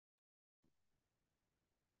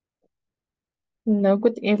Hello,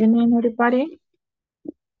 good evening, everybody.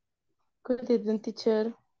 Good evening,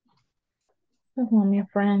 teacher. Hello, my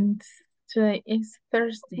friends. Today is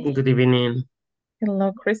Thursday. Good evening.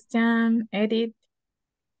 Hello, Christian, Edith.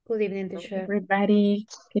 Good evening, Hello, teacher. everybody.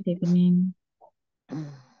 Good evening. Let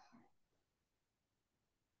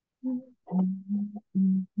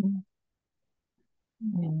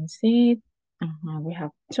me see. We have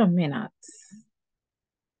 2 minutes.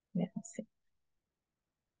 Let me see.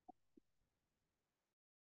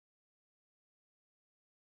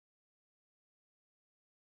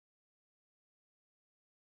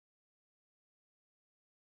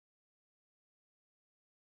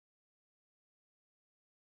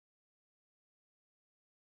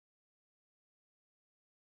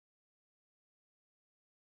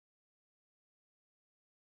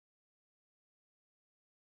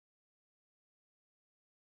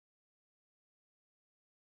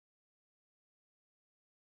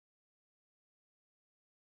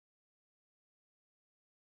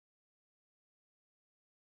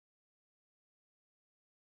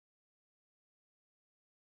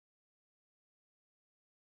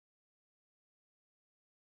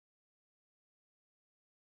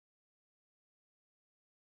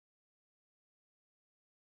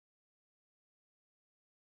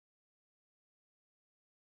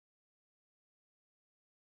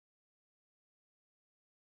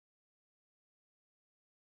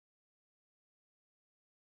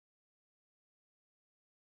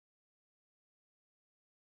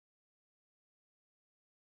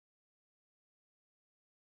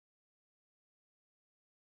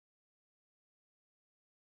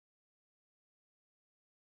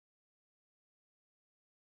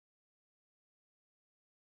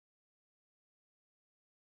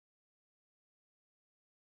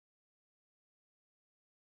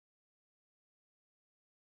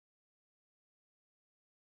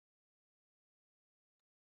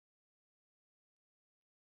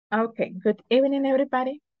 Okay, good evening,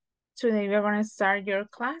 everybody. Today we're going to start your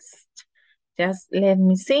class. Just let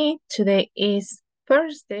me see. Today is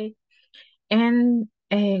Thursday, and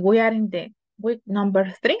we are in the week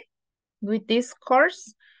number 3. With this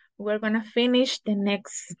course, we're going to finish the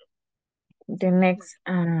next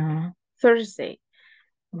Thursday,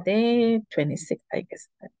 the 26th, I guess.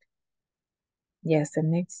 Yes, the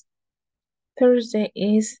next Thursday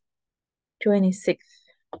is 26th.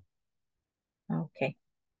 Okay.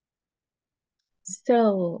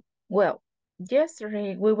 So, well,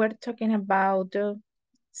 yesterday we were talking about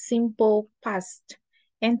simple past,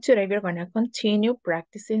 and today we're going to continue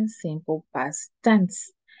practicing simple past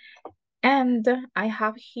tense. And I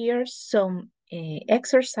have here some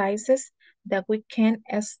exercises that we can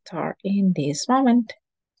start in this moment.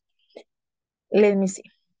 Let me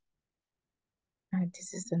see.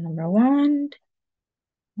 This is the number 1.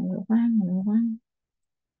 Number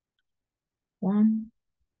 1.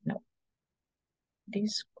 No.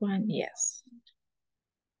 This one, yes.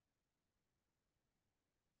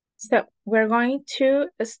 So we're going to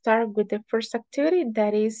start with the first activity,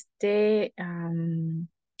 that is an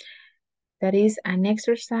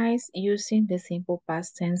exercise using the simple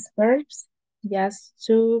past tense verbs, just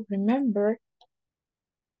to remember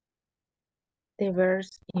the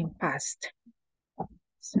verbs in past.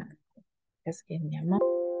 So just give me a moment.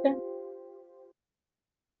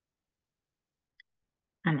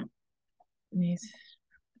 No, this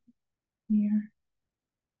here.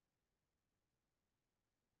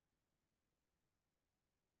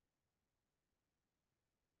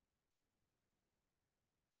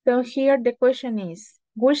 So here the question is,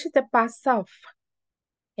 which is the past of?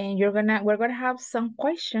 And we're gonna have some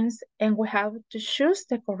questions and we have to choose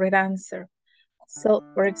the correct answer. So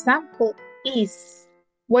for example, is.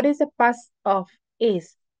 What is the past of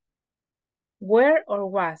is? Were or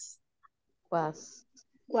was? Was.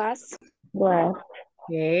 Was. Was.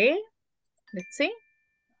 Okay, let's see.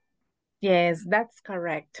 Yes, that's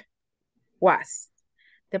correct. Was.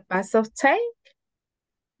 The past of take?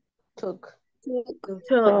 Took.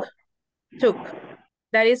 Took.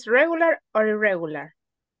 That is regular or irregular?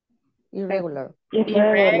 Irregular.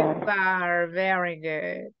 Irregular. Very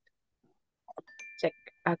good. Check.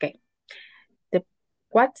 Okay.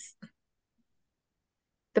 What's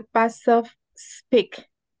the past of speak?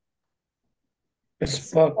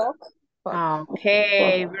 Spoke.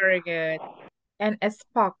 Okay, very good. And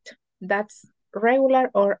spoke, that's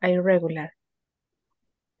regular or irregular?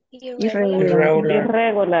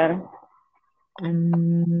 Irregular.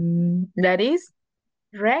 That is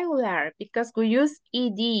regular because we use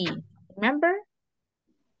ed. Remember?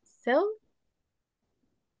 So,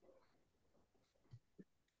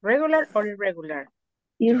 regular or irregular?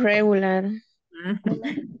 Irregular.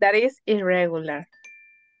 That is irregular.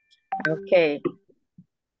 Okay.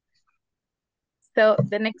 So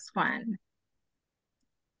the next one.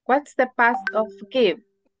 What's the past of give?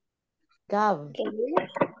 Gave.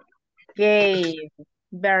 Gave.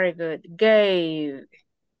 Very good. Gave.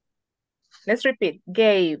 Let's repeat.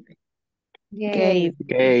 Gave. Gave.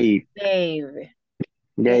 Gave. Gave.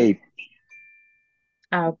 Gave.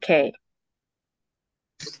 Okay.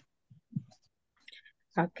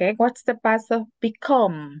 Okay. What's the past of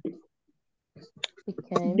become?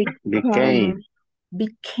 Became. Became.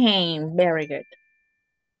 Became. Very good.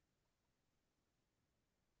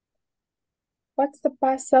 What's the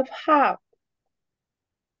past of have?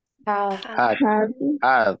 Have. Had. Have.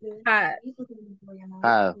 Had. Had.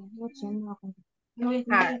 Had.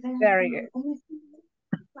 Had. Very good.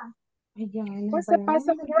 What's the past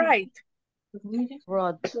of write?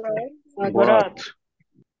 Wrote. Brought.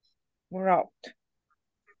 Wrote.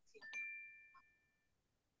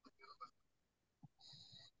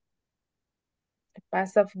 The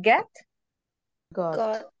past of get? Got.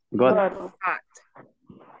 Got. Got. Got.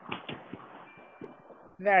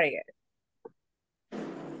 Very good.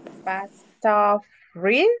 Past of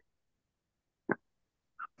read?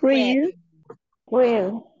 Read.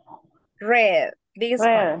 Read. Read. This one.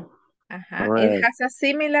 Read. It Read. has a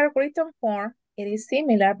similar written form. It is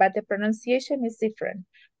similar, but the pronunciation is different.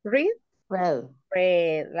 Read, Read.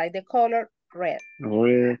 red, like the color red.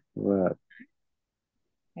 Read. Read.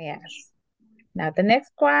 Yes. Now the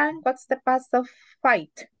next one, what's the past of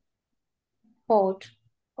fight? Fought.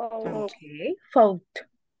 Okay, fought.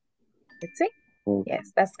 Let's see. Fought.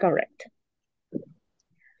 Yes, that's correct.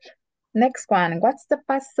 Next one, what's the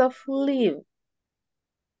past of live?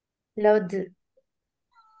 Loved.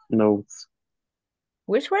 Notes.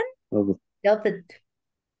 Which one? Notes. Loved.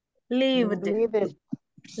 Lived, Leave it.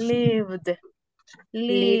 lived, lived,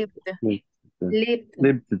 Lived. Lived.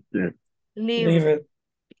 lived, Lived.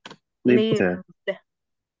 lived.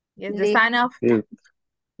 Yes, the Lived. sign of Lived.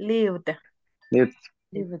 lived. Lived.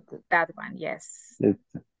 Leave it. That one, yes. Lived.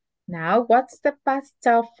 Now, what's the past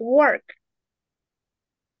of work?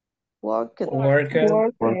 Worked. Worked.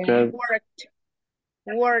 Worked. Worked, worked,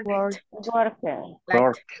 Worked. Working. like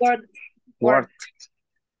Worked. Worked. worked.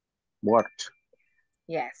 Worked.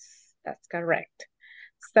 Yes, that's correct.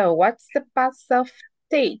 So, what's the past of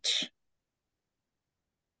teach?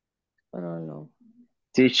 I don't know.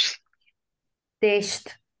 Teach.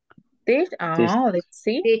 Teached. Teach? Teach. Oh, let's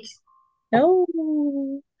see. Teach. No,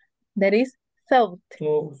 that is thought.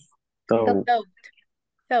 Close. So. Thought.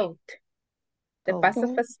 Thought. The Thought. past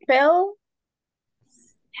of a spell?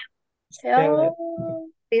 Spell it. Spell.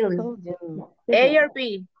 Spelling. Told you. A or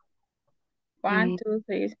B? One, Mm. 2,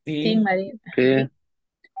 3. B. Team Maria. P.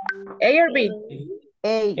 A or B?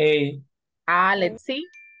 A. A. Let's see.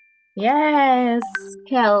 Yes,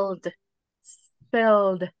 spelled.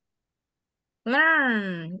 Spelled.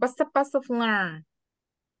 Learn. What's the past of learn?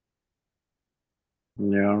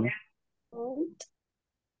 Yeah. Learn.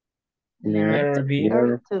 Letter B. Yeah.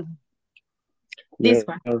 Learn to. This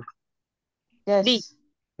one. Yes. B.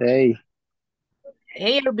 A.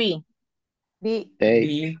 A or B? B. A.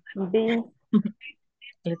 B. B.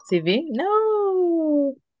 Let's see, B.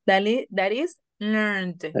 No. That is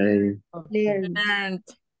learned. A. Learned. Learned.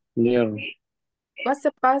 Near. What's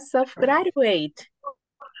the past of graduate?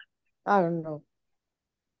 I don't know.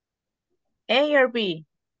 A or B?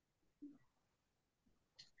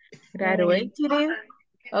 Graduated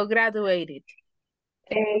or graduated?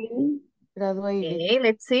 A. Graduated. A,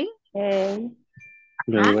 let's see. A.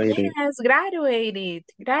 Graduated. Yes, graduated.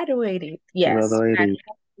 Graduated. Yes. Graduated.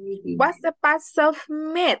 What's the past of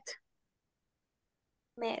met?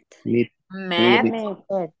 Met. Meet. Met. Meet.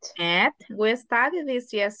 Met. Met. We studied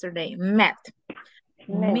this yesterday. Met.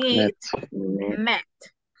 Meet. Met. Met.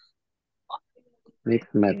 Meet.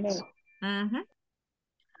 Met.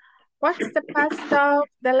 What's the past of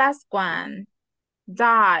the last one?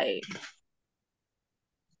 Die.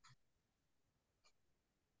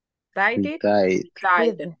 Died it? Died.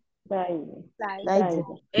 Died. Did. Died. Died.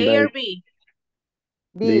 A or Died. B?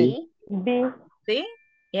 B. B. C?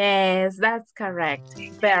 Yes, that's correct.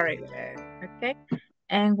 Very good. Okay.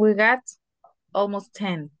 And we got almost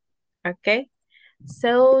 10. Okay.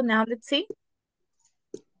 So now let's see.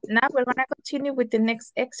 Now we're going to continue with the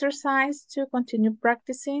next exercise to continue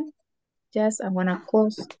practicing. Just I'm going to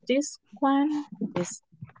close this one. This.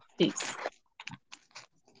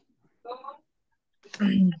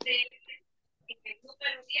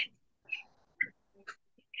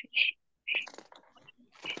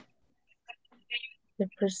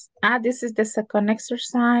 This is the second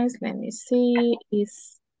exercise. Let me see.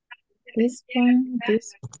 Is this one?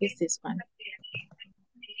 This is this one.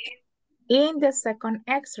 In the second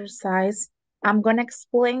exercise, I'm going to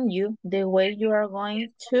explain you the way you are going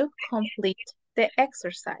to complete the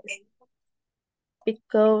exercise.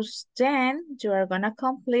 Because then you are going to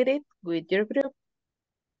complete it with your group.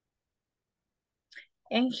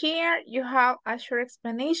 And here you have a short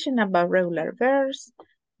explanation about regular verbs,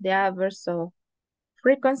 the adverbs of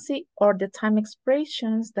frequency, or the time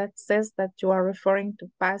expressions that says that you are referring to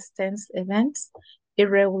past tense events,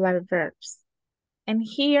 irregular verbs. And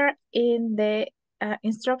here in the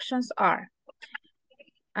instructions are,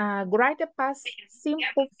 write the past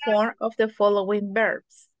simple form of the following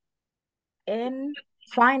verbs and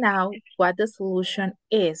find out what the solution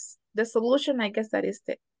is. The solution, I guess that is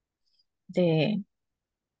the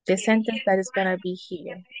sentence that is gonna be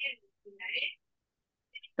here.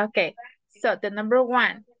 Okay, so the number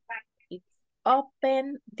one, it's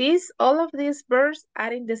open. All of these verbs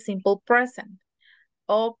are in the simple present.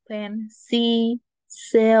 Open, see,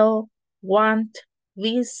 sell, want,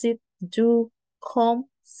 visit, do, come,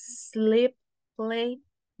 sleep, play,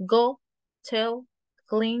 go, tell,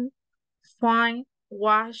 clean, find,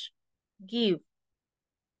 wash, give.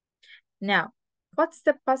 Now, what's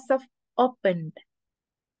the past of opened?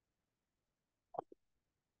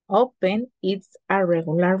 Open is a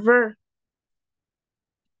regular verb.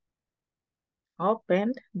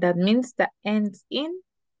 Opened, that means that ends in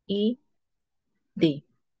ed.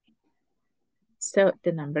 So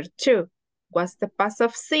the number two, what's the past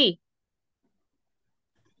of see?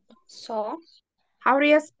 So, How do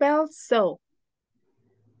you spell so?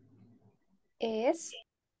 S,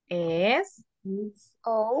 S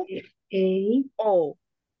O, A O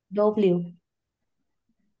W.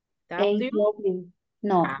 W W.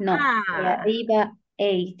 No. Ah. Arriba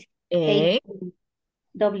 8. A.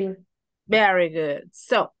 W. Very good.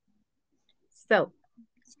 So So.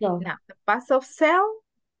 now the past of sell,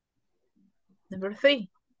 number three.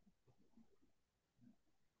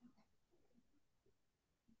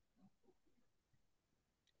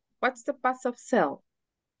 What's the past of sell?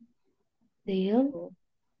 Sale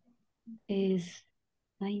is.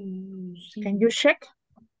 Can you check?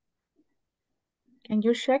 Can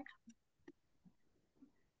you check?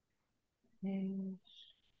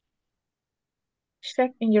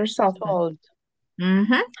 Check in yourself. Sold.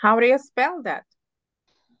 How do you spell that?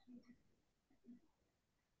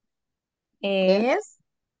 S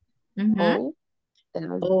O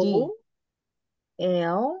L D. O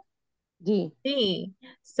L D. D.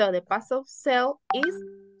 So the past of sell is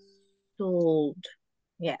sold.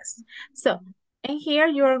 Yes. So, and here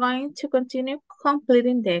you are going to continue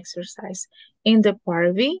completing the exercise. In the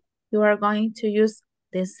part B, you are going to use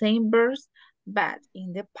the same verbs, but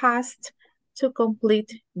in the past to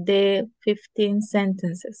complete the 15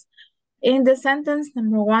 sentences. In the sentence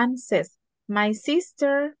number one says, my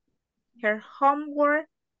sister, her homework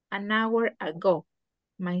an hour ago.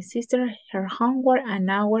 My sister, her homework an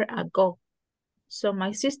hour ago. So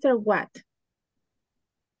my sister what?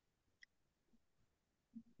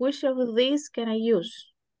 Which of these can I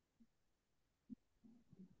use?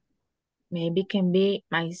 Maybe can be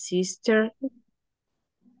my sister.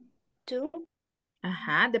 do,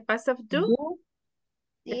 The past of do.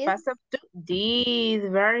 The did, past of do.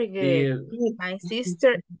 Did. Very good. My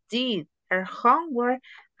sister did her homework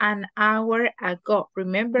an hour ago.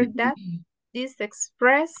 Remember that this is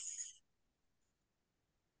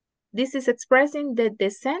expressing that the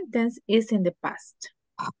sentence is in the past.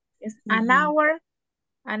 It's an hour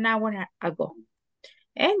ago.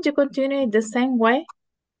 And you continue the same way.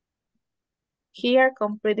 Here,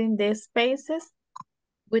 completing the spaces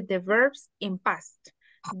with the verbs in past.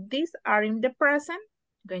 These are in the present.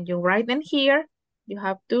 When you write them here, you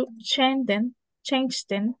have to change them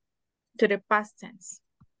to the past tense.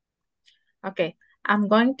 Okay, I'm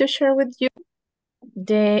going to share with you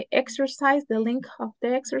the exercise, the link of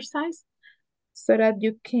the exercise, so that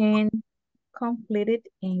you can complete it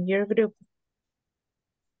in your group.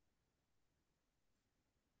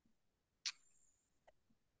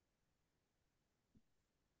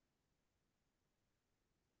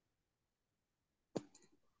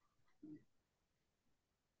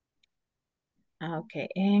 Okay,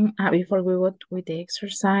 and before we go with the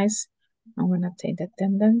exercise, I'm gonna take the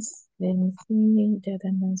attendance. Let me see the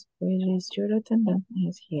attendance. Where is your attendance?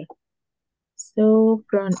 It's here. So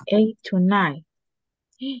from 8 to 9.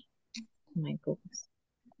 My goodness.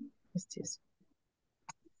 What's this?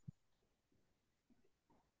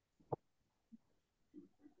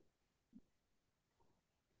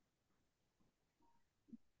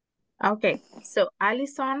 Okay, so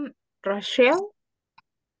Alison Rochelle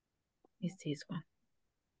is this one.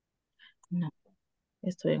 No,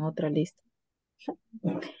 estoy en otra lista.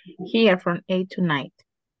 Here from 8 to 9.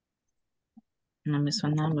 No me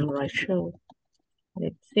suena muy right show.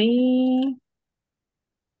 Let's see.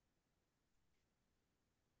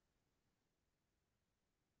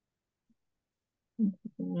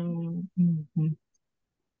 Mhm.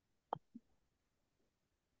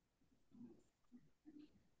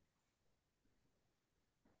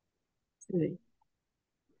 Sí.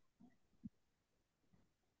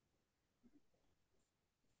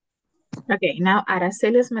 Okay, now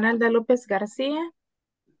Araceli Esmeralda López García.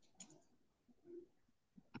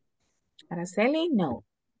 Araceli, no.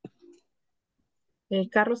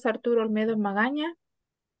 Carlos Arturo Olmedo Magaña.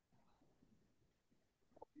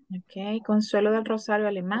 Ok, Consuelo del Rosario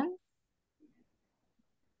Alemán.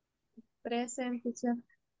 Present, teacher.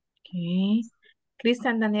 Ok.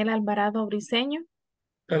 Cristian Daniel Alvarado Briseño.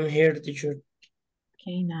 I'm here, teacher.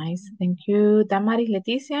 Okay, nice. Thank you. Damaris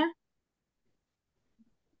Leticia.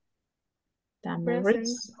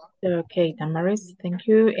 Damaris. Okay, Damaris. Thank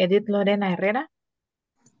you. Edith Lorena Herrera.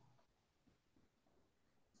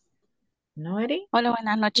 No, Edith? Hola,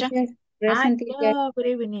 buenas noches. Present teacher. Hello, good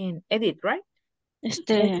evening. Edith, right?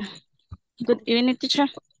 Good evening, teacher.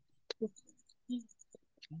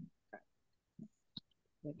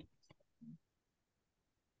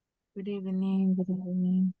 Good evening, good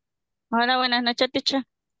evening. Hola, buenas noches, teacher.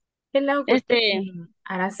 Hello, good evening.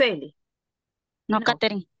 Araceli. No, No.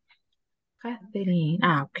 Catherine. Catherine.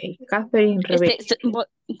 Ok. Catherine Rebeca.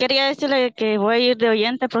 Quería decirle que voy a ir de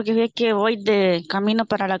oyente porque vi que voy de camino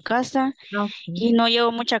para la casa y no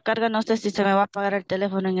llevo mucha carga. No sé si se me va a apagar el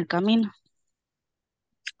teléfono en el camino.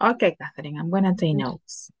 Okay, Catherine, I'm gonna take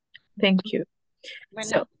notes. Thank you. Bueno,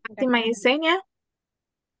 So, Fátima Yesenia.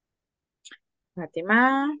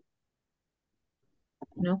 Fátima.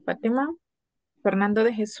 No, Fátima. Fernando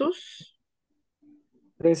de Jesús.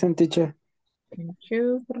 Present, teacher. Thank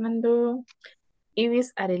you, Fernando.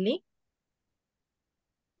 Ibis Areli.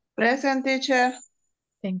 Present, teacher.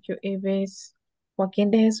 Thank you, Ibis. Joaquín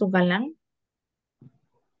de Jesús Galán.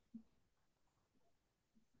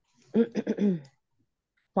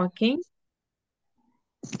 Joaquín.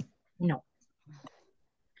 No.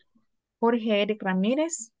 Jorge Eric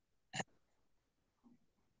Ramírez.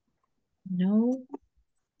 No.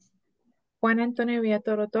 Juan Antonio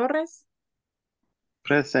Villatoro Torres.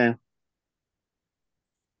 Present.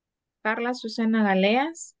 Carla Susana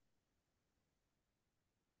Galeas.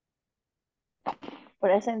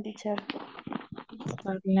 Present, teacher.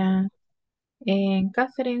 Carla.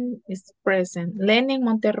 Catherine is present. Lenin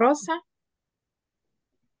Monterrosa.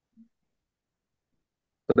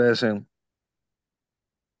 Present.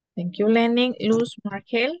 Thank you, Lenin. Luz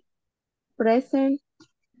Markel. Present.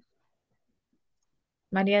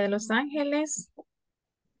 María de los Ángeles.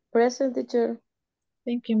 Present, teacher.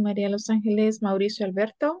 Thank you, María de los Ángeles. Mauricio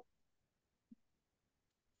Alberto.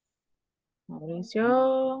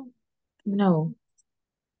 Mauricio. No.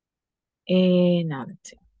 No,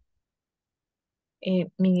 that's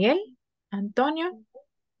it. Miguel. Antonio.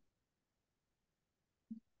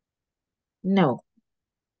 No.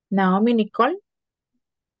 Naomi Nicole.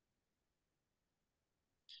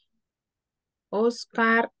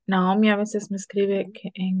 Oscar. Naomi a veces me escribe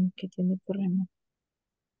que tiene problema.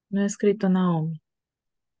 No he escrito Naomi.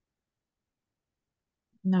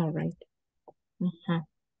 No, right. Ajá.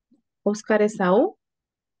 Oscar Esaú.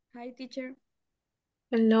 Hi, teacher.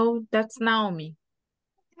 Hello, that's Naomi.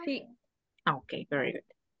 Sí. Okay, very good.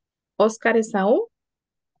 Oscar Esaú.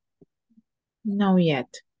 No yet.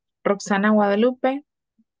 Roxana Guadalupe.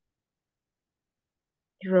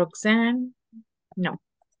 Roxanne. No.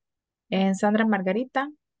 And Sandra Margarita.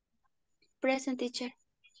 Present, teacher.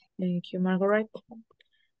 Thank you, Margaret.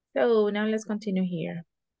 So now let's continue here.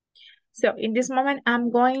 So in this moment,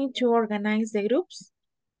 I'm going to organize the groups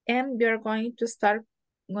and we are going to start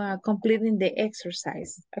completing the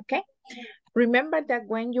exercise, okay? Remember that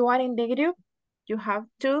when you are in the group, you have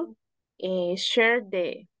to share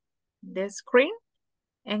the screen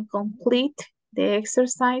and complete the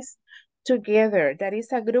exercise together. That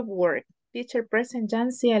is a group work. Teacher present,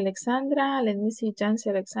 Jancy Alexandra. Let me see, Jancy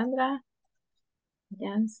Alexandra.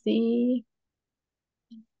 Jancy.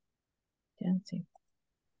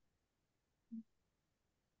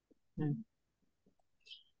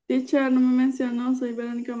 Teacher, no me mencionó, soy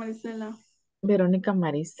Verónica Marisela. Verónica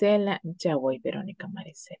Marisela, ya voy, Verónica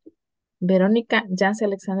Marisela. Verónica Jancy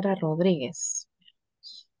Alexandra Rodríguez.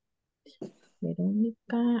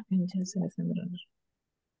 Verónica Jancy Alexandra Rodríguez.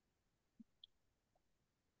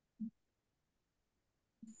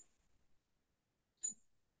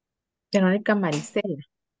 Verónica Marisela.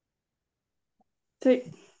 Sí.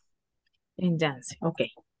 En Jancy, ok.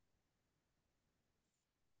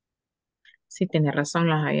 Sí, tiene razón,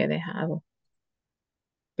 las había dejado.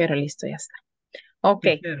 Pero listo, ya está.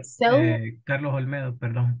 Okay, Teacher, so Carlos Olmedo,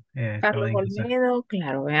 perdón, acaba Carlos de ingresar. Olmedo,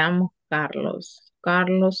 claro, veamos Carlos.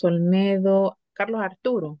 Carlos Olmedo, Carlos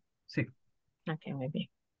Arturo. Sí, Okay, muy bien.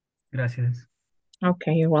 gracias.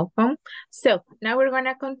 Okay, you're welcome. So now we're going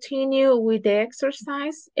to continue with the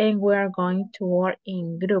exercise and we are going to work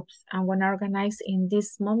in groups. I'm going to organize in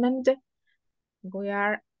this moment. We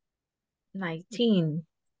are 19.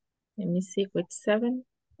 Let me see with 7.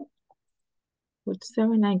 With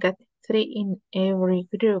 7, I got 3 in every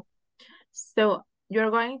group. So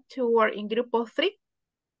you're going to work in group of 3.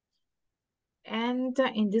 And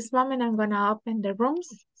in this moment, I'm going to open the rooms.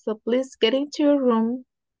 So please get into your room.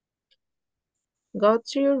 Go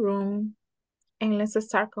to your room. And let's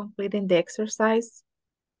start completing the exercise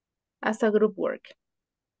as a group work.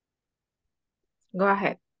 Go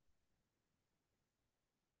ahead.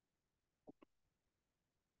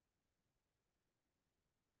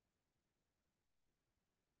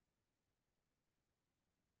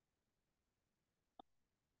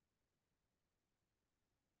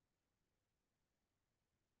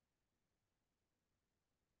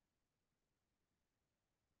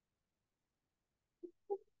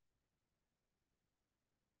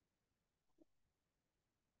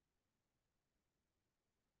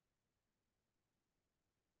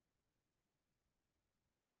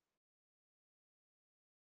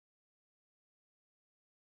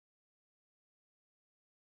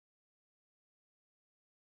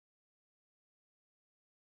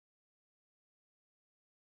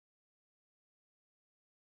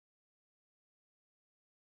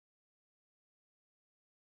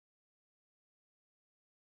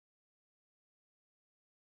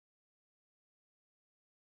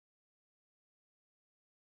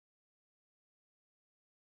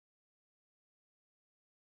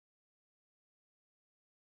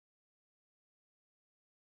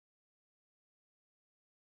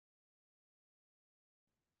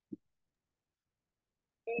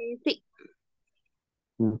 Sí,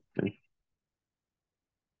 Ok.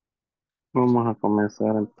 Vamos a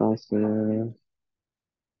comenzar entonces.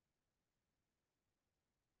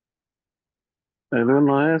 El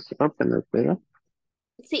uno es open, ¿verdad?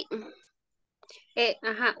 sí.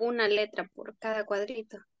 Ajá, una letra por cada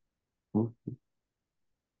cuadrito.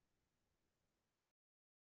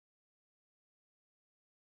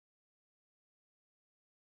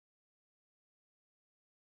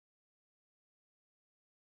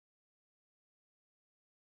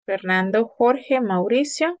 Fernando, Jorge,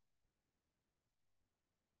 Mauricio.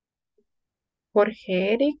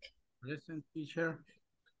 Jorge, Eric. Present, teacher.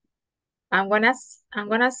 I'm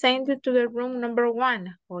gonna send you to the room number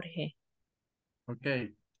 1, Jorge.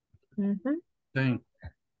 Okay, Mhm. thank.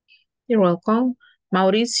 You're welcome.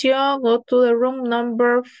 Mauricio, go to the room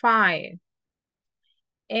number 5.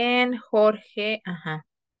 And Jorge,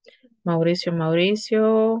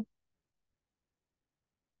 Mauricio.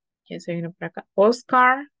 ¿Quién se vino por acá?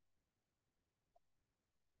 Oscar.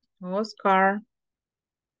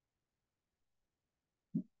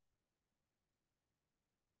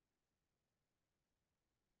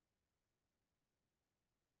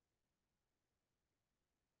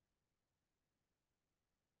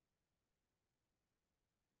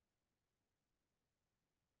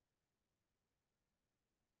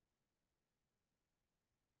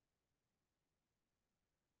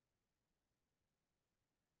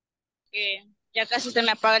 Ya casi se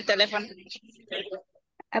me apaga el teléfono.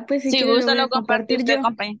 Ah, pues si Si quiere lo gusta voy lo a compartir compartir usted, yo.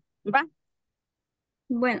 compañero. ¿Va?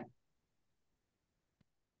 Bueno,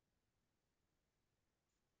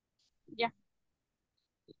 Ya.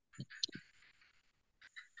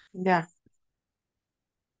 Ya.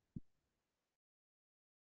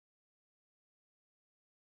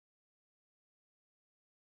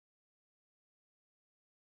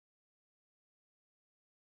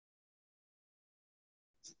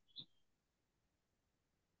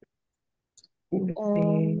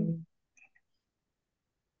 Sí,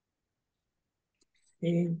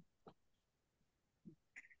 sí.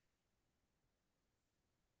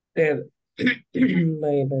 Ted.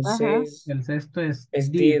 Minus Ajá, 6 El sexto es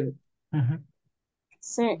es did. did. Ajá.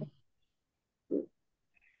 sí.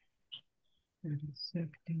 El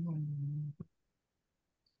séptimo.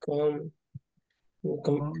 Con, con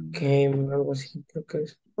Con- came, algo así, creo que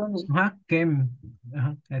es. Ajá, Kem.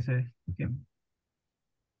 Ajá, ese es Kem.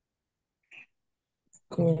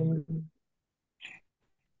 Con,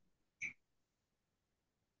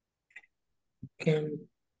 came.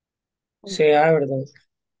 Sea, ¿verdad?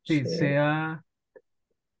 Sí, Sea,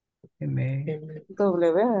 C-A-M-M-E. M,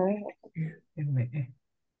 W.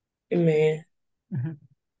 M, Ajá.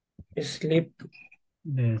 sleep,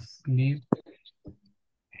 De sleep.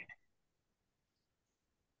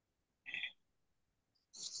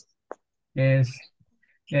 Es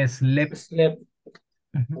slept. Slept.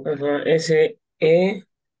 Ujú. Ajá. S-E.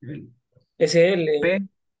 El S-L. P.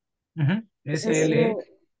 Ujú. S, SLE.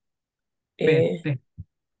 E. PT.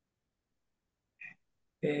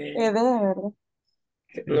 ED, ¿verdad?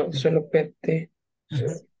 No, solo PT.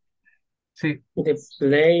 Ujú. Sí, The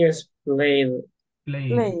players played. play.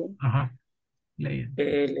 Play. Ajá. Play.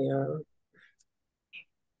 L-A.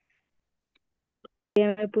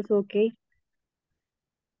 Ya me puso ok.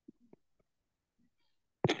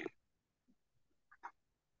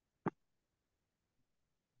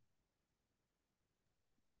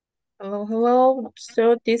 Hello, hello.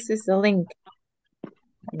 So this is the link.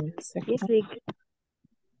 Give me a Yes, second. Vic.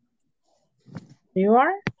 You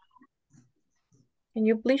are? Can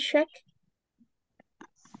you please check?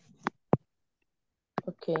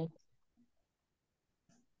 Ok.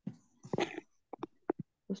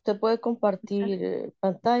 Usted puede compartir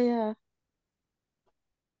pantalla,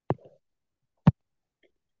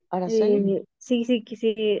 Araceli. Sí, sí,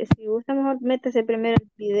 si gusta mejor métase primero el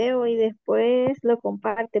video y después lo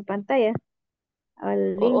comparte pantalla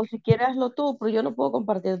al O link. si quieres hazlo tú, pero yo no puedo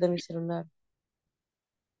compartir de mi celular.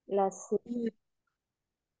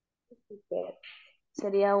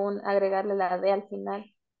 Sería agregarle la D al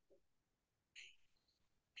final.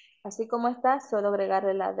 Así como está, solo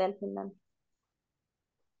agregarle la D al final.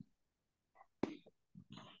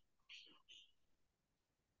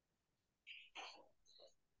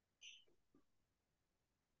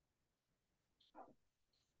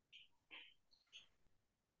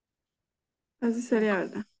 Así sería,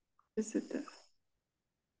 ¿verdad? Etcétera.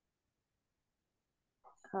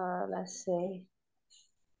 La C.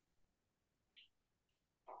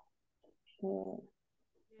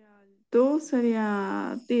 Tú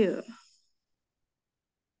sería did.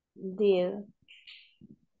 Did.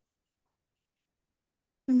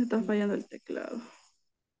 Me está fallando el teclado.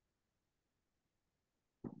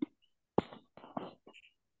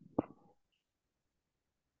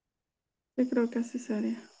 Yo creo que así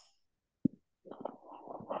sería.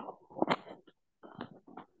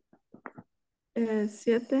 El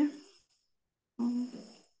 7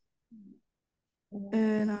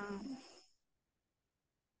 era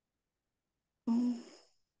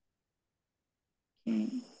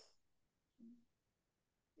okay.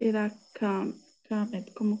 Era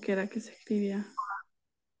comet, como que era que se escribía.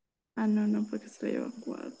 Ah, no, porque se le lleva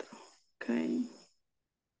 4. Ok.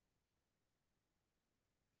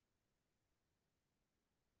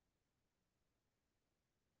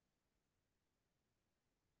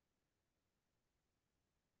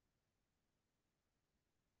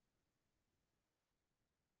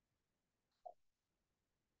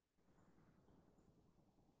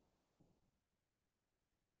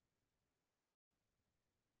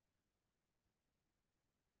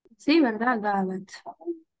 Sí, ¿verdad, Gabat?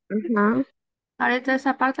 Ajá, Ahorita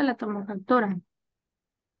esa parte la tomo captura.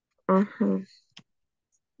 ajá.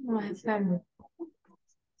 No, espérame.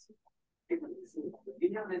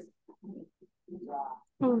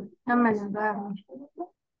 No me la agarro.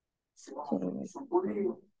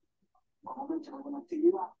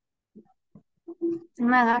 No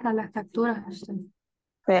me agarra las capturas.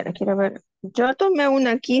 Espera, quiero ver. Yo tomé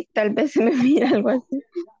una aquí, tal vez se me mira algo así.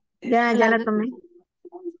 Ya La- la tomé.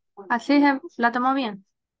 Así la tomó bien.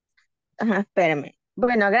 Ajá, espérame.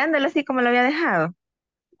 Bueno, agrándalo así como lo había dejado.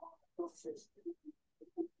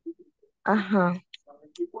 Ajá.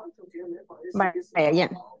 Vaya, ya.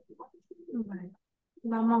 Vale.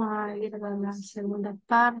 Vamos a ir a la segunda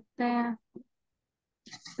parte.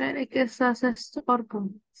 Espera que eso hace estorbo.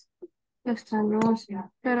 Esta no sé.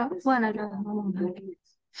 Pero bueno, lo dejamos aquí.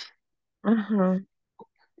 Ajá.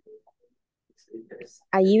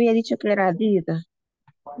 Ahí había dicho que era did.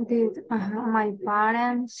 My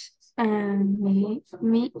parents and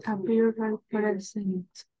me appear present.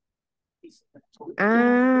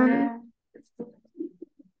 Ah,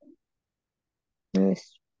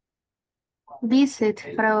 es- Visit,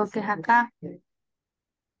 creo que es acá.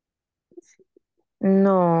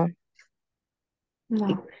 no.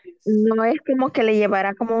 No. No es como que le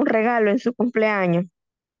llevará como un regalo en su cumpleaños.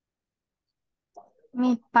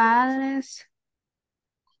 Mis padres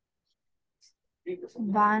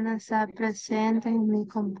van a estar presentes en mi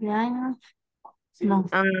cumpleaños. No.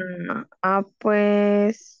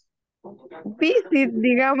 Pues, visit,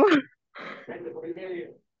 digamos.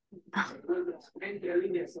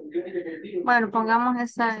 Bueno, pongamos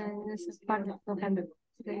esa parte.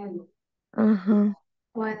 Ajá.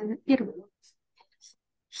 Pueden ir.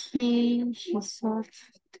 He saw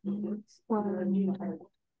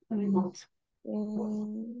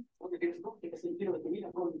Mm,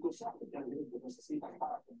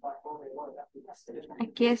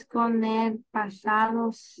 Aquí es con el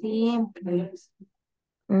pasado simple.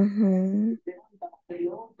 ujú.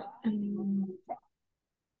 Mm,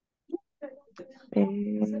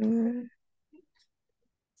 Eh,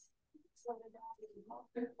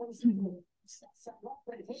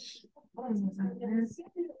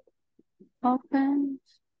 Open.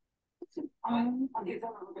 On.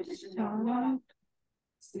 Start.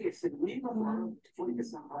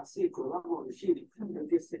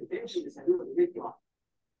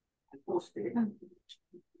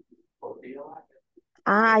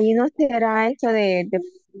 ahí no será eso de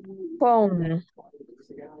phone,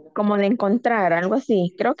 como de encontrar, algo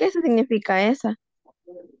así. Creo que eso significa esa.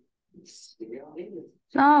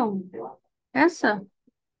 No, eso.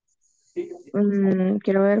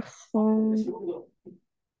 Quiero ver phone,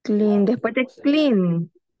 clean. Después de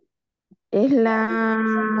clean es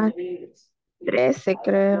la 13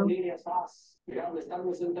 creo.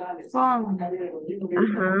 Phone.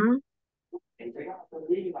 Ajá.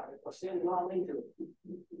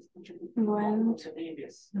 Bueno.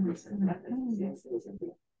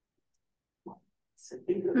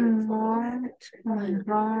 Not,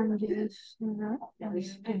 wrong, yes, no,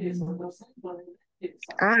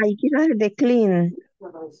 Y quizás es de clean.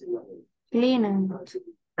 clean.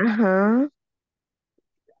 Ajá.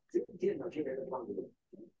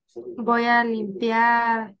 Voy a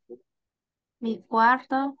limpiar mi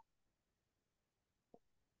cuarto.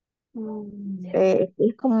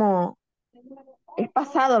 Es como, es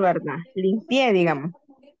pasado, ¿verdad? Limpié, digamos,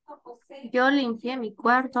 Yo limpié mi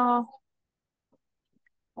cuarto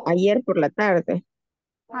ayer por la tarde.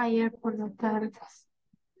 ayer por la tarde.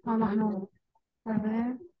 Vamos a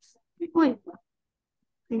ver. Uy,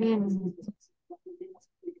 bien.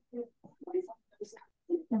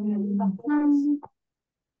 Mm,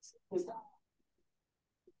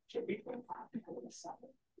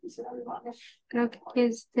 Creo que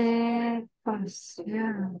es de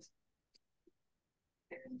pasear.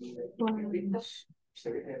 Pues,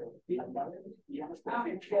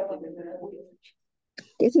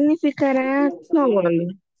 ¿Qué significará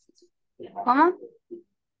tall? ¿cómo?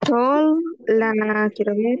 Tall,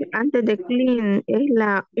 quiero ver, antes de clean, es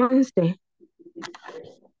la 11.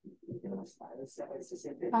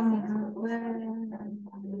 Vamos a ver.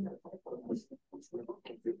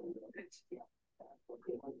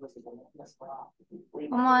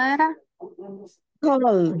 ¿Cómo era?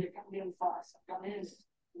 Tall.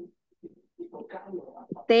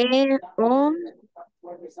 Told.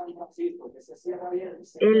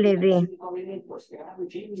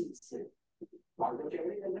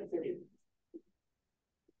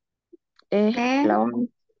 Es ¿Qué? la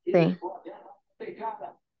 11.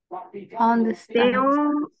 ¿A dónde está?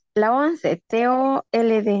 La 11,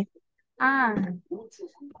 TOLD. Ah,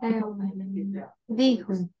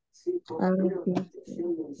 dijo. Ah, sí.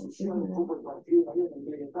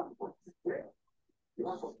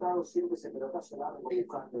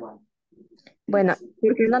 Bueno,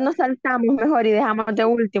 porque no nos saltamos mejor y dejamos de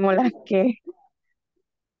último las que.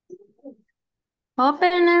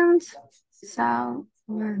 Opponents. So,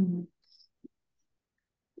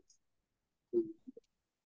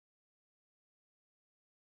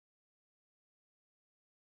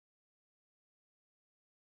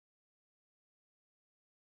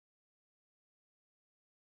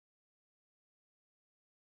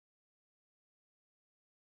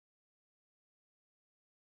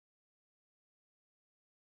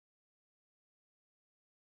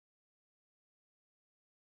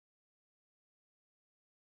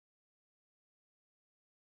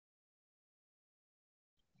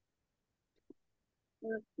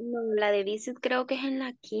 No, la de visit creo que es en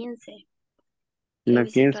la 15. Que La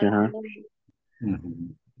 15, visitar a ajá. alguien.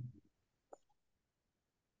 Ujú.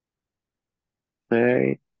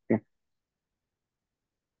 Sí.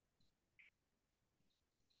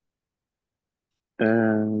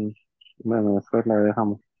 Eh, bueno, después la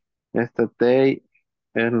dejamos. Este day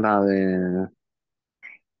es la de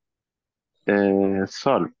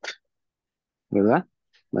salt, ¿verdad?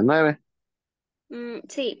 La 9.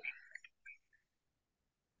 Sí.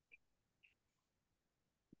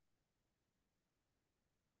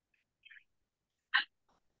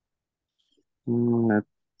 La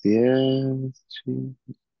 10. Sí.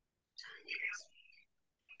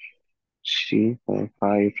 She for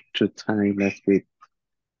 5 to time last week.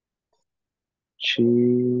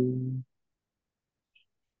 She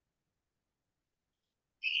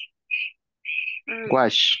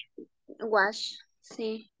wash. Wash.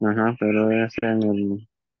 Sí. Ajá, pero es en el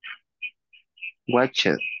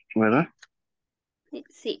watched, ¿verdad?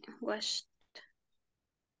 Sí, washed.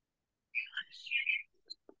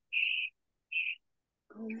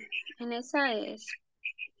 En esa es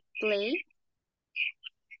play,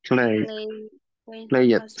 Play. play,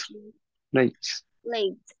 Play it. Play.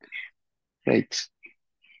 late. Play.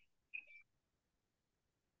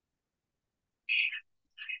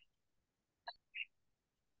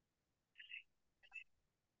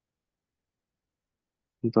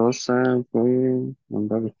 Entonces voy a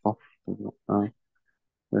mandar el post.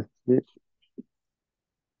 Decir,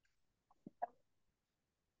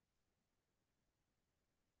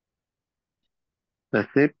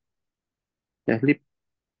 decir, sleep.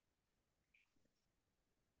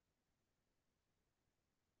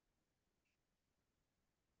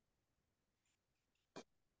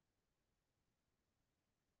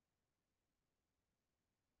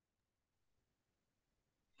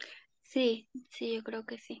 Sí, sí, yo creo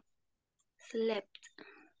que sí. Slept.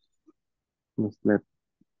 Sleep.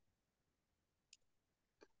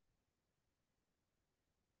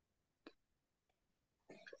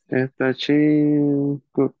 Esta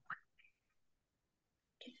chico.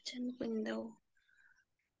 Kitchen window.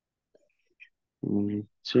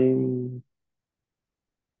 Sí.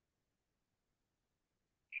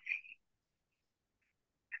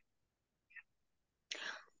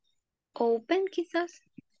 Open quizás.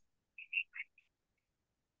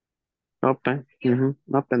 Open.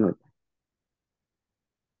 Open it.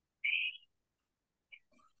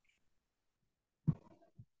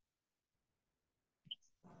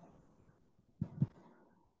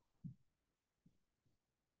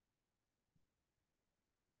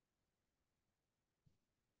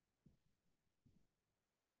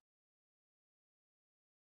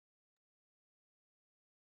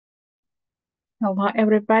 Hello,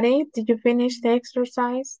 everybody. Did you finish the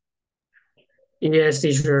exercise? Yes,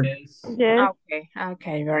 teacher. Yes. Yes.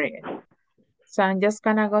 Okay, very good. So I'm just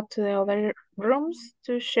gonna go to the other rooms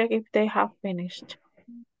to check if they have finished.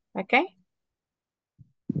 Okay?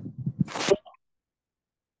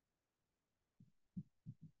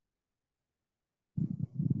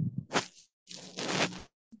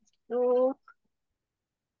 Look,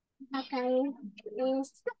 okay.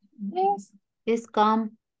 Is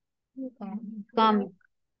come,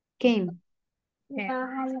 came.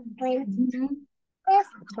 Mhm.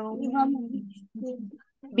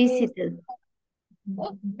 Visited.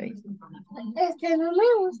 Este no me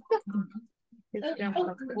gusta.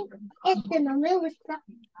 Este no me gusta.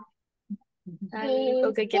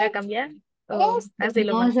 ¿Algo que quiera cambiar? ¿O así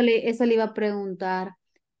lo No, más? eso le iba a preguntar,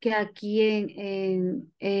 que aquí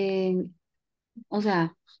o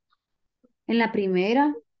sea, en la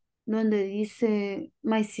primera, donde dice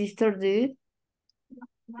My sister did,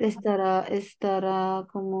 estará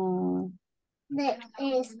como, De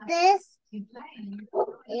estes,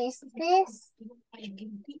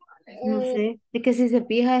 no sé, es que si se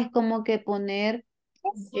fija es como que poner,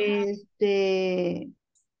 este,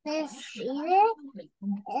 decide,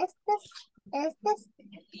 estes,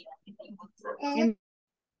 en-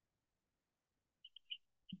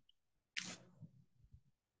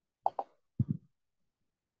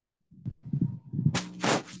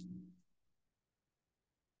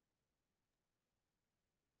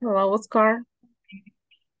 Hello, Oscar.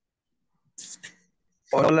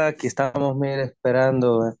 Hola, aquí estamos, mire,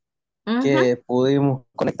 esperando que pudimos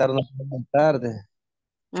conectarnos más tarde.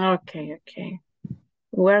 Okay.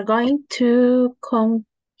 We're going to come,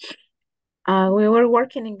 we were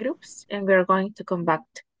working in groups and we're going to come back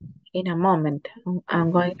in a moment.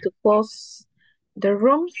 I'm going to close the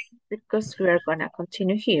rooms because we are gonna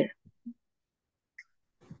continue here.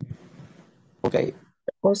 Okay.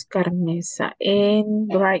 Oscar Mesa.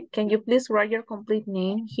 And right, can you please write your complete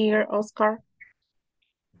name here, Oscar?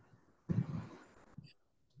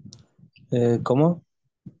 ¿Cómo?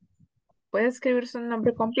 ¿Puede escribir su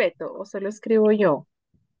nombre completo o se lo escribo yo?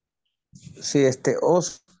 Sí,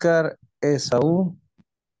 Oscar Esaú.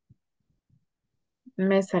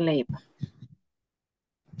 Mesa Leiva.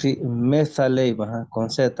 Sí, Mesa Leiva, ajá, con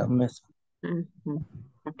Z, Mesa.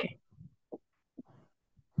 Ok.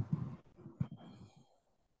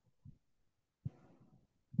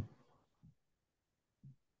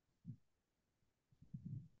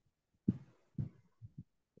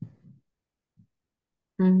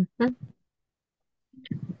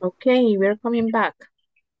 Okay, we're coming back.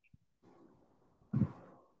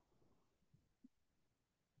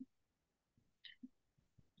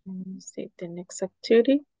 Let's see, the next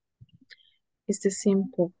activity is the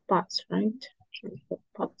simple past, right? Simple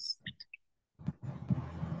past.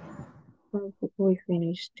 We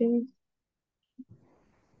finished this.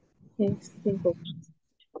 Yes, simple past.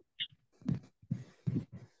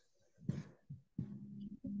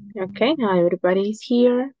 Okay, now everybody is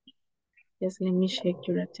here. Just let me check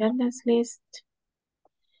your attendance list.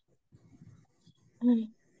 Your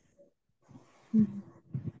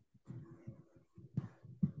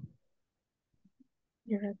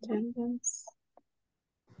attendance.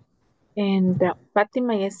 And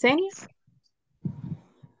Fatima Yesenia.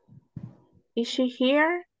 Is she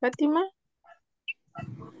here, Fatima?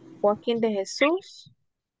 Joaquín de Jesús.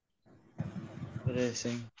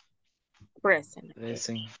 Present. Present.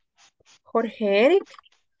 Present. Jorge Eric.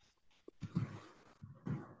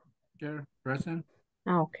 Here, present.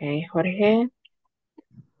 Okay, Jorge.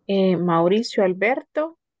 Mauricio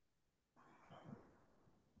Alberto.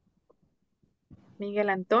 Miguel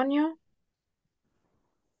Antonio.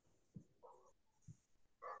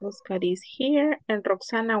 Oscar is here. And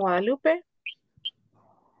Roxana Guadalupe.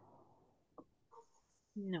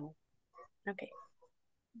 No. Okay.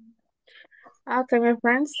 Okay, my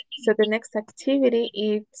friends. So the next activity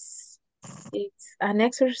it's an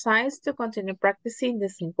exercise to continue practicing the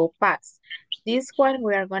simple past. This one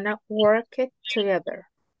we are gonna work it together.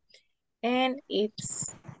 And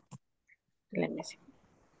it's, let me see.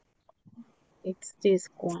 It's this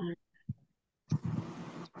one.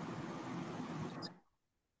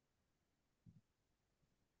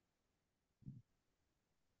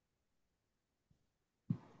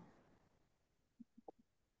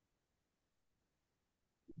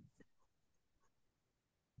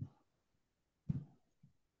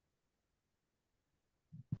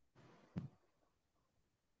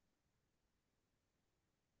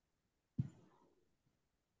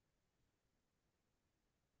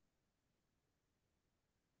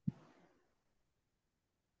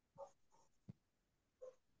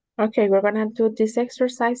 Okay, we're gonna do this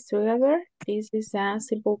exercise together. This is a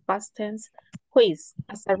simple past tense quiz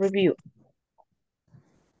as a review.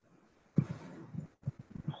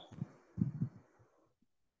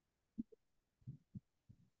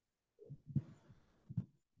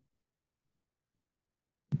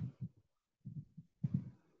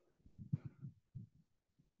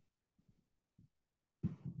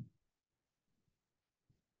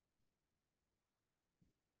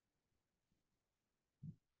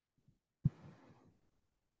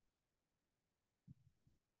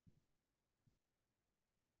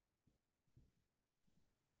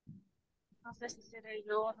 No sé si seré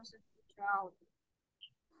yo, no se escucha audio.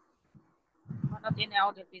 O no tiene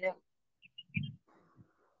audio el video.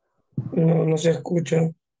 No, no se escucha.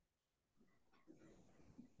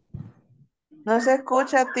 No se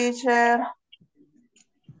escucha, teacher.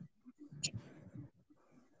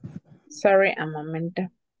 Sorry, a moment.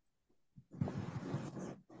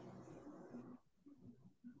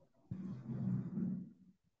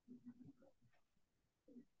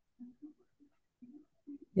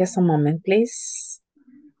 Just a moment, please.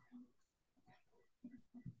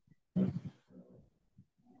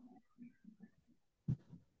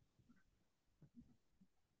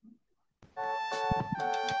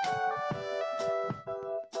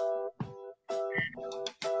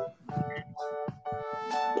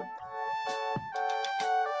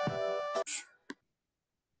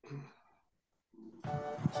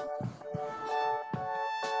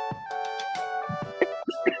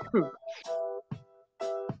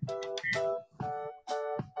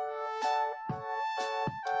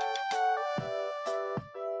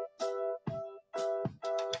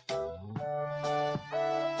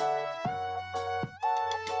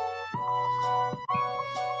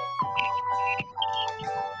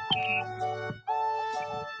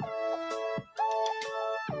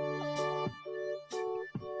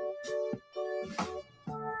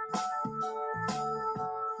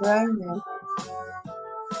 Bueno.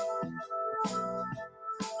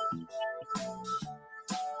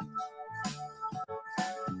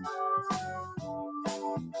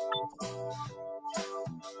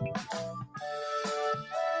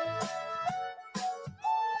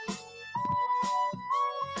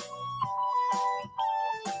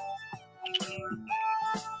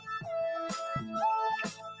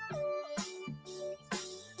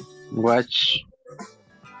 Watch.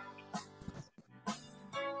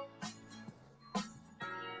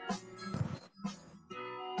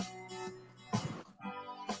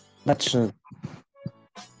 That's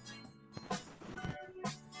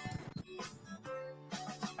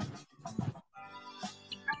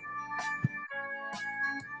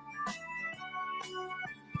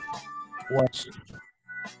watch.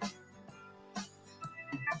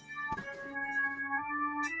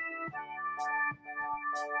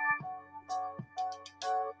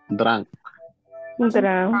 Drunk.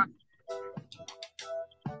 Drunk.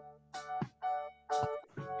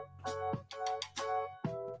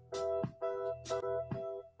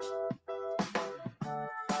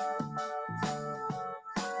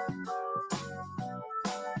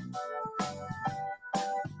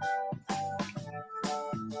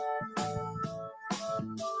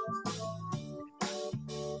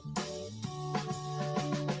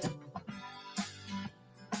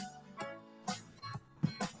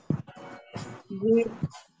 We,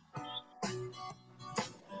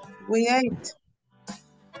 we ate.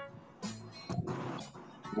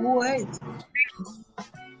 Who ate?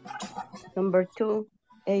 Number 2,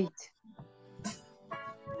 8.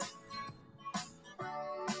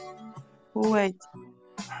 Who ate?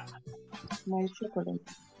 My chocolate.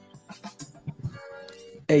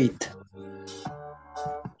 8.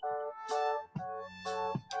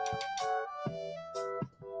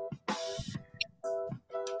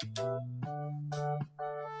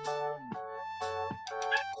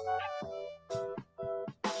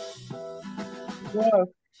 Work.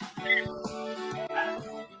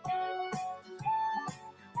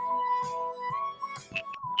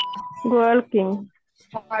 Working.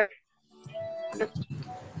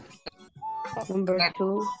 Number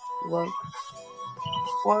 2, work.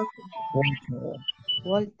 Work.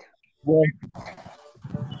 What? Well,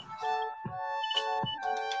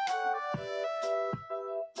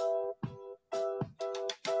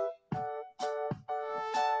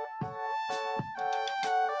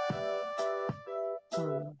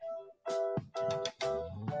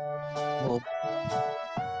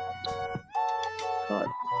 God.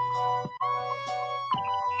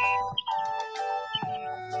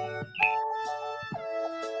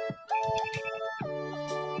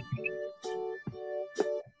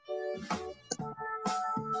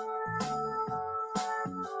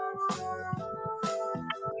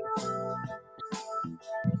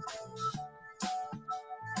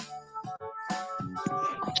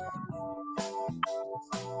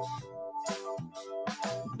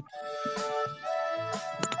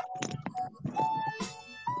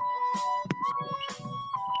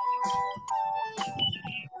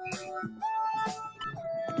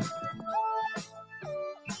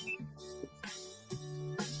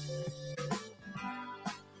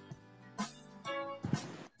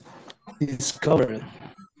 discovered.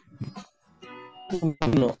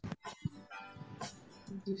 No.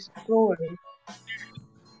 Discovery.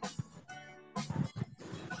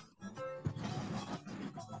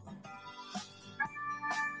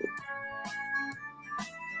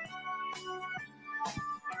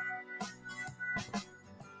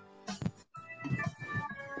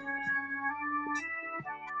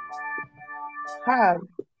 Have.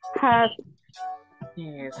 Have.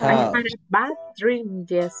 Yes, I Have. had a bad dream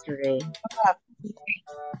yesterday. Have.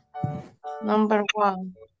 Number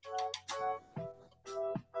 1.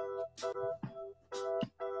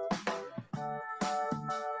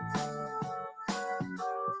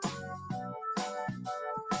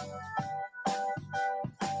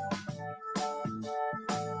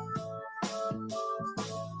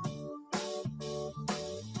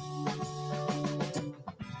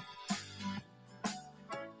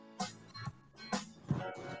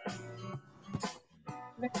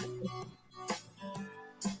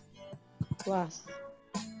 Was.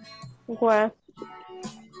 Was.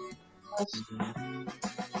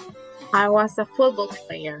 I was a football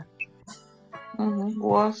player.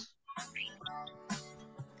 Was.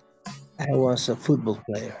 I was a football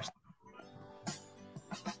player.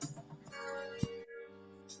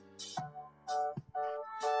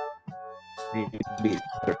 Be-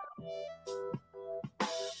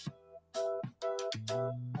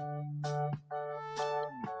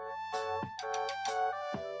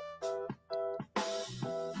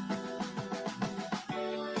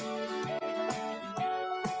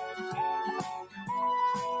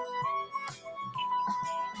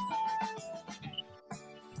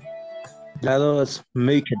 Lados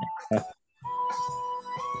make it.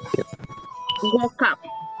 Woke up.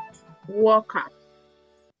 Woke up.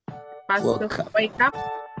 Past Woke of up. wake up.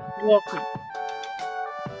 Woke up.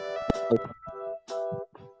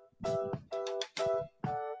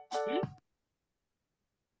 Okay.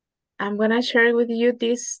 I'm gonna share with you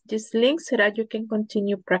this link so that you can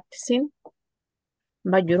continue practicing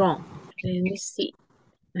by your own. Let me see.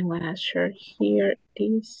 I'm gonna share here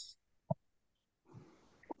this.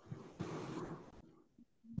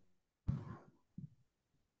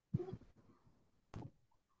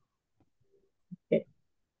 Okay.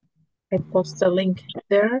 I post a link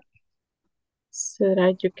there so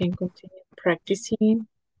that you can continue practicing.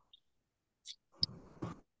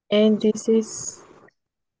 And this is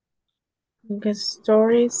the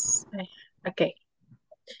stories. Okay.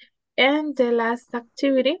 And the last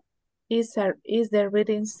activity is the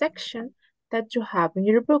reading section that you have in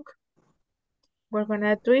your book. We're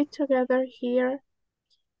gonna do it together here.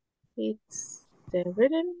 It's the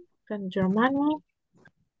reading from your manual.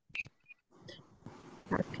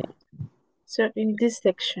 Okay. So in this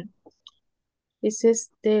section, this is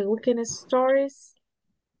the weekend stories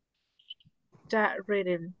that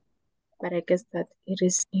reading, but I guess that it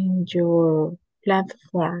is in your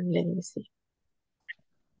platform. Let me see.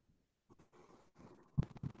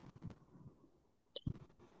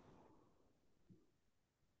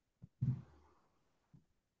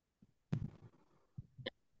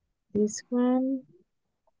 This one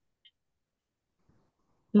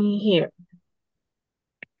in here.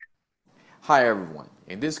 Hi everyone.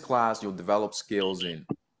 In this class, you'll develop skills in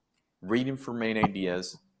reading for main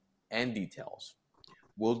ideas and details.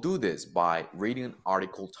 We'll do this by reading an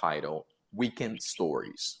article titled Weekend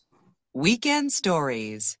Stories. Weekend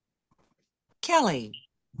Stories. Kelly.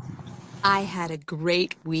 I had a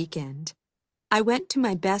great weekend. I went to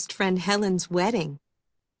my best friend Helen's wedding.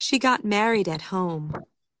 She got married at home.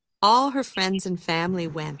 All her friends and family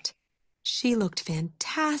went. She looked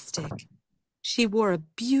fantastic. She wore a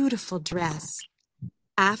beautiful dress.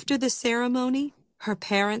 After the ceremony, her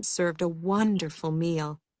parents served a wonderful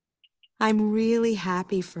meal. I'm really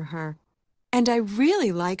happy for her, and I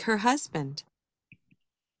really like her husband.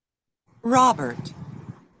 Robert.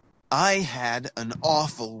 I had an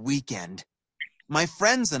awful weekend. My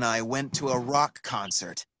friends and I went to a rock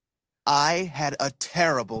concert. I had a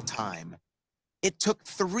terrible time. It took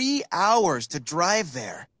 3 hours to drive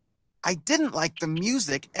there. I didn't like the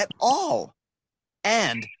music at all.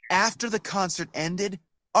 And after the concert ended,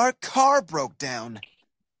 our car broke down.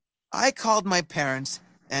 I called my parents,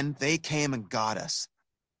 and they came and got us.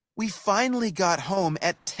 We finally got home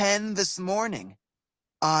at 10 this morning.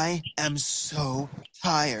 I am so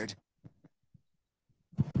tired.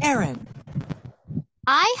 Aaron.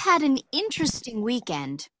 I had an interesting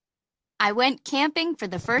weekend. I went camping for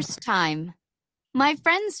the first time. My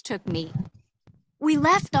friends took me. We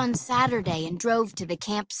left on Saturday and drove to the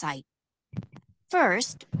campsite.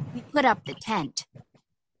 First, we put up the tent.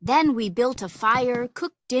 Then we built a fire,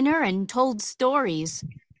 cooked dinner, and told stories.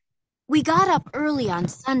 We got up early on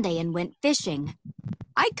Sunday and went fishing.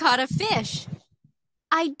 I caught a fish.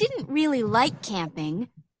 I didn't really like camping,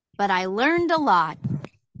 but I learned a lot.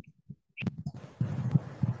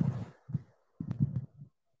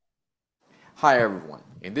 Hi everyone.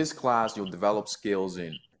 In this class, you'll develop skills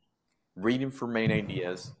in reading for main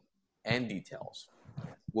ideas and details.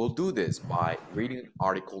 We'll do this by reading an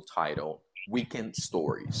article titled Weekend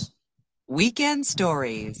Stories. Weekend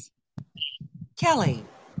Stories. Kelly.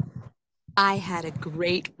 I had a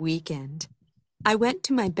great weekend. I went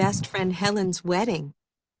to my best friend Helen's wedding.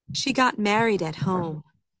 She got married at home.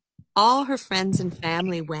 All her friends and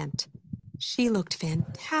family went. She looked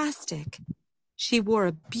fantastic. She wore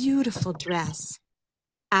a beautiful dress.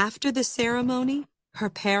 After the ceremony, her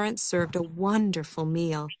parents served a wonderful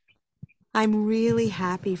meal. I'm really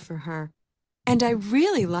happy for her, and I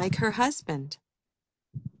really like her husband.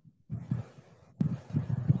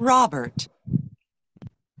 Robert.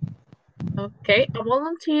 Okay, a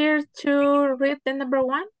volunteer to read the number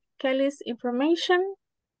one, Kelly's information.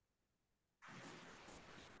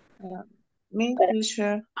 Me,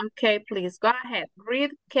 teacher. Okay, please go ahead.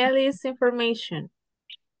 Read Kelly's information.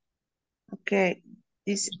 Okay,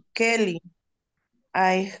 this Kelly.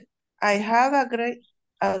 I had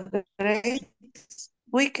a great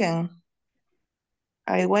weekend.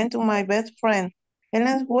 I went to my best friend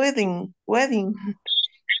Helen's wedding.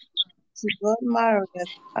 She got married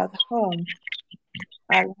at home.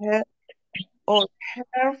 All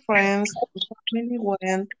her friends and family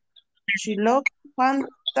went. She looked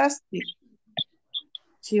fantastic.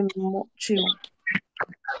 She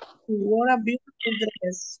wore a beautiful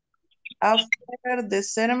dress. After the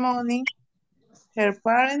ceremony, her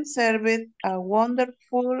parents served a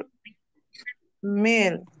wonderful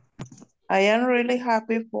meal. I am really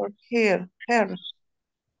happy for her,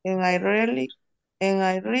 and I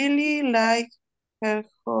really like her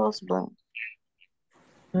husband.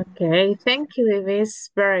 Okay, thank you,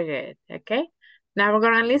 Davis. Very good. Okay, now we're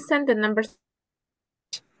gonna listen to number.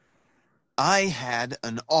 I had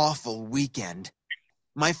an awful weekend.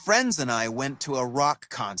 My friends and I went to a rock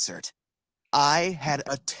concert. I had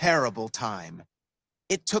a terrible time.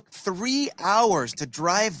 It took 3 hours to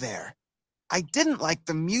drive there. I didn't like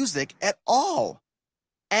the music at all.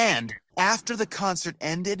 And after the concert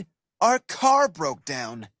ended, our car broke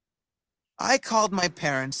down. I called my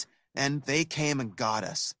parents, and they came and got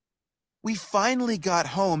us. We finally got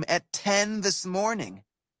home at 10 this morning.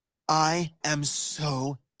 I am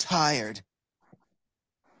so tired.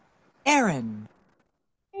 Aaron.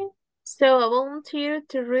 So a volunteer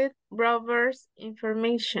to read Robert's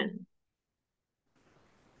information.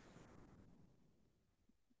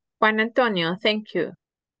 Juan Antonio, thank you.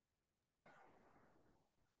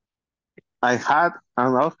 I had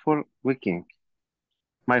an awful weekend.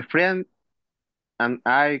 My friend and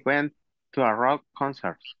I went to a rock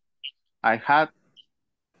concert. I had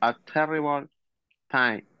a terrible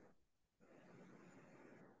time.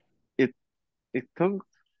 It took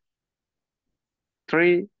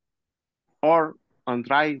 3 hours on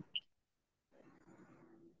drive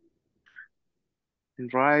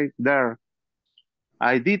right there.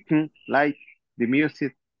 I didn't like the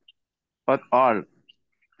music at all.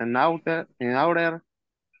 And after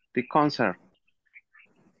the concert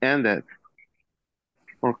ended,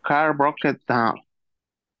 our car broke down.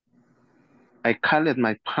 I called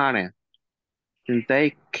my parents, and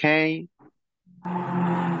they came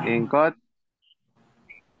and got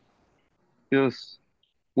us.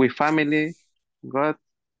 We family got,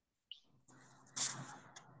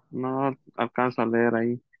 no alcanzo a leer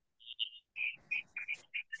ahí.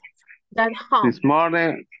 Got home. This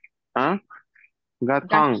morning, huh?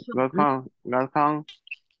 Got home.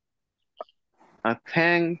 At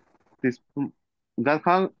 10 this got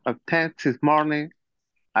home at 10 this morning.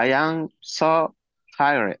 I am so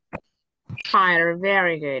tired. Tired,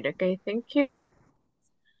 very good. Okay, thank you.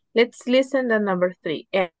 Let's listen to number 3.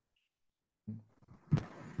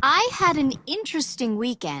 I had an interesting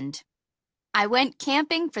weekend. I went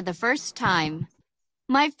camping for the first time.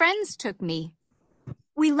 My friends took me.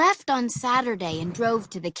 We left on Saturday and drove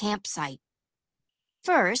to the campsite.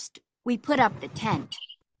 First, we put up the tent.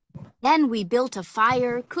 Then we built a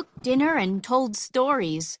fire, cooked dinner, and told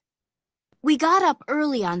stories. We got up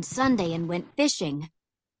early on Sunday and went fishing.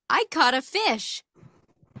 I caught a fish.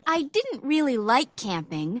 I didn't really like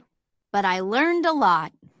camping, but I learned a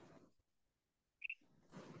lot.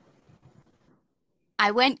 I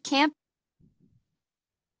went camping.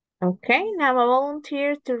 Okay, now a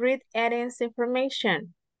volunteer to read Eden's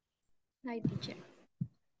information. Hi, teacher.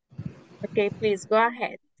 Okay, please go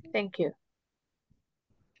ahead. Thank you.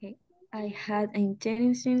 Okay. I had an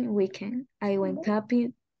interesting weekend. I went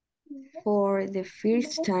camping for the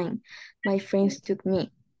first time. My friends took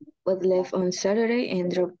me, but left on Saturday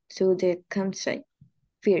and drove to the campsite.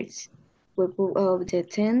 First, we put up the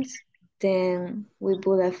tents, then we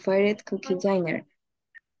built a fire cookie diner,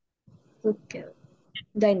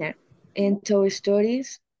 and told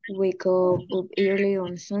stories. We got up early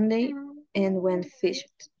on Sunday and went fishing.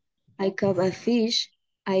 I caught a fish.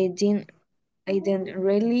 I didn't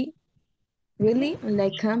really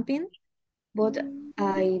like camping, but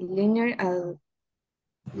I learned a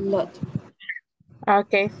lot.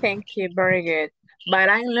 Okay, thank you. Very good. But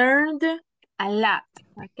I learned a lot.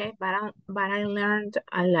 Okay, but I learned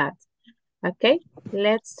a lot. Okay,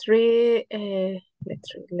 let's read.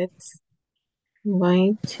 Let's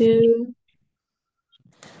going to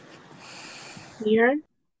here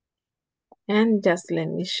and just let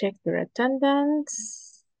me check your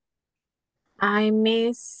attendance. I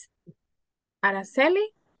miss Araceli.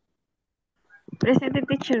 Present,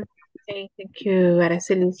 teacher. Okay, thank you.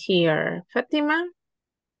 Araceli is here. Fatima.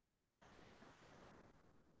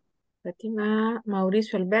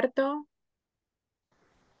 Mauricio Alberto.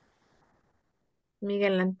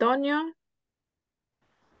 Miguel Antonio.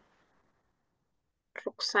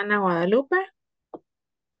 Roxana Guadalupe.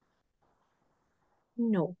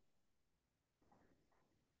 No.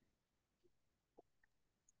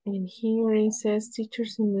 And here it says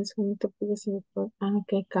teachers in this one topic.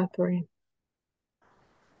 Okay, Catherine.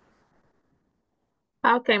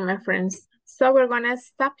 Okay, my friends. So we're gonna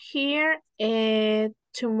stop here.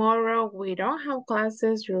 Tomorrow we don't have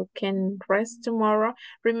classes. You can rest tomorrow.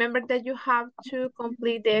 Remember that you have to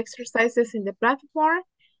complete the exercises in the platform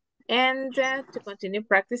and to continue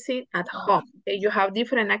practicing at home. Okay, you have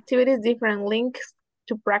different activities, different links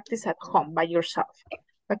to practice at home by yourself.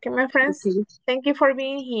 Okay, my friends, thank you for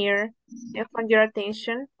being here and for your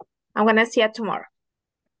attention. I'm gonna see you tomorrow.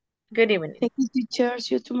 Good evening. Thank you, teacher.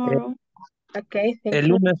 See you tomorrow. Okay, thank El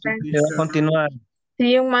you, lunes friends. se va a continuar.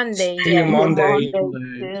 See you Monday. See you Yes. Monday.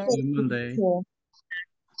 See you Monday.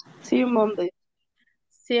 See you Monday.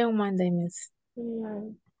 See you Monday, miss.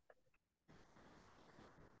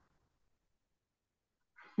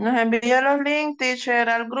 Nos envía los links, teacher,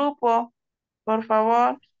 al grupo, por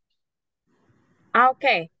favor.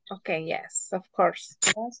 Okay, okay, yes, of course.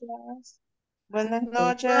 Gracias. Buenas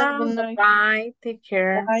noches. Good night. Bye, take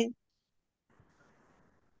care. Bye.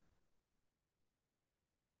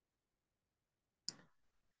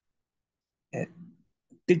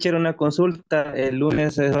 Teacher, una consulta. El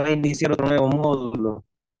lunes se va a iniciar otro nuevo módulo.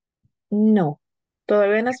 No,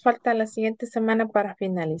 todavía nos falta la siguiente semana para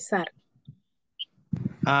finalizar.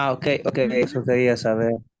 Ah, ok, eso quería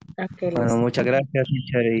saber. Okay, Bueno, muchas gracias,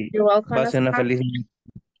 teacher, y You're welcome. pasen una feliz noche.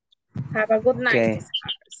 Have a good night. Okay.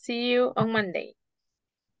 See you on Monday.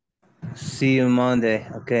 See you Monday.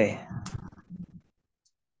 Okay.